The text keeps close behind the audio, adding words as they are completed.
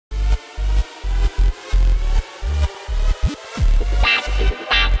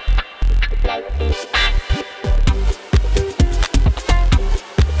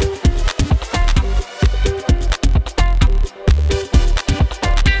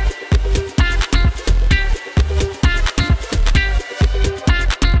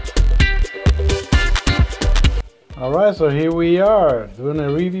so here we are doing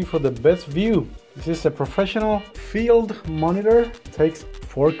a review for the best view. This is a professional field monitor. Takes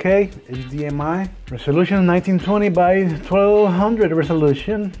 4K HDMI, resolution 1920 by 1200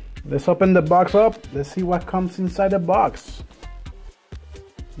 resolution. Let's open the box up. Let's see what comes inside the box.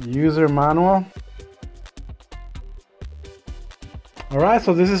 User manual. Alright,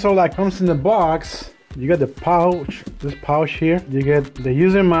 so this is all that comes in the box. You get the pouch, this pouch here. You get the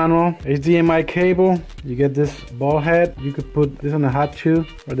user manual, HDMI cable. You get this ball head. You could put this on the hot tube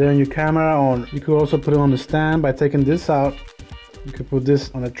or there on your camera, or you could also put it on the stand by taking this out. You could put this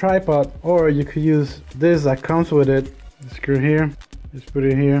on a tripod, or you could use this that comes with it. The screw here, just put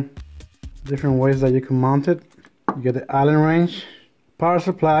it here. Different ways that you can mount it. You get the Allen wrench, power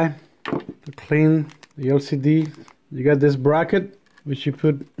supply to clean the LCD. You got this bracket which you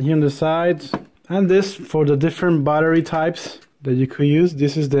put here on the sides. And this for the different battery types that you could use.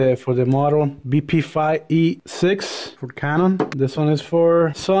 This is for the model BP5E6 for Canon. This one is for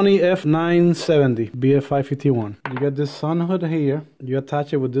Sony F970 BF551. You get this sun hood here. You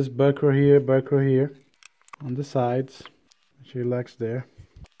attach it with this Velcro here on the sides. She relax there.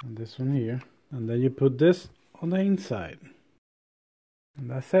 And this one here. And then you put this on the inside. And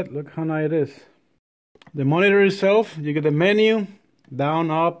that's it. Look how nice it is. The monitor itself, you get the menu.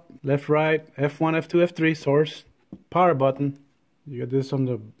 Down, up, left, right, F1, F2, F3, source, power button. You get this on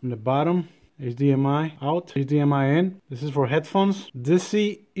the bottom, HDMI out, HDMI in. This is for headphones.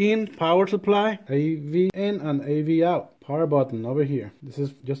 DC in, power supply, AV in and AV out. Power button over here. This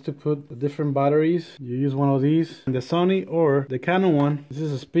is just to put the different batteries. You use one of these, the Sony or the Canon one. This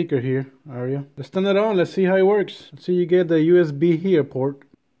is a speaker here, area. Let's turn it on, let's see how it works. So you get the USB here port.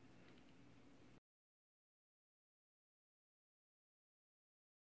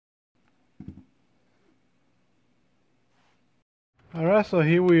 Alright, so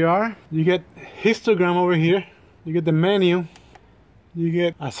here we are. You get histogram over here. You get the menu. You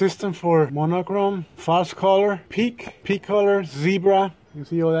get assistant for monochrome, false color, peak color, zebra. You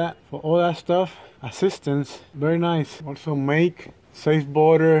see all that? For all that stuff. Assistance. Very nice. Also make, safe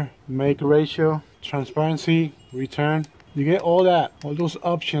border, make ratio, transparency, return. You get all that, all those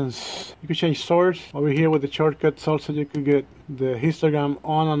options. You can change source. Over here with the shortcuts also you could get the histogram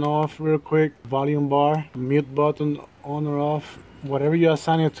on and off real quick. Volume bar, mute button on or off. Whatever you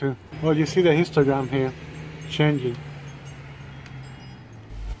assign it to. Well, you see the histogram here changing.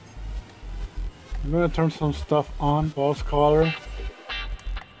 I'm gonna turn some stuff on. False color,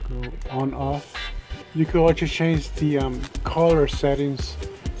 go on off. You could also change the color settings,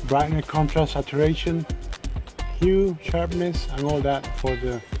 brightness, contrast, saturation, hue, sharpness, and all that for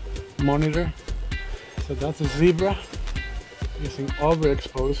the monitor. So that's a zebra using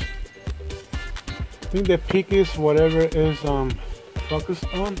overexposed. I think the peak is whatever is focused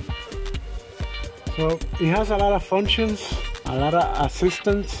on. So it has a lot of functions, a lot of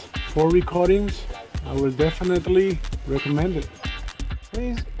assistance for recordings. I will definitely recommend it.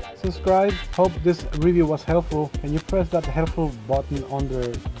 Please subscribe. Hope this review was helpful. Can you press that helpful button under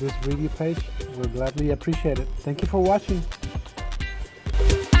this review page? We'll gladly appreciate it. Thank you for watching.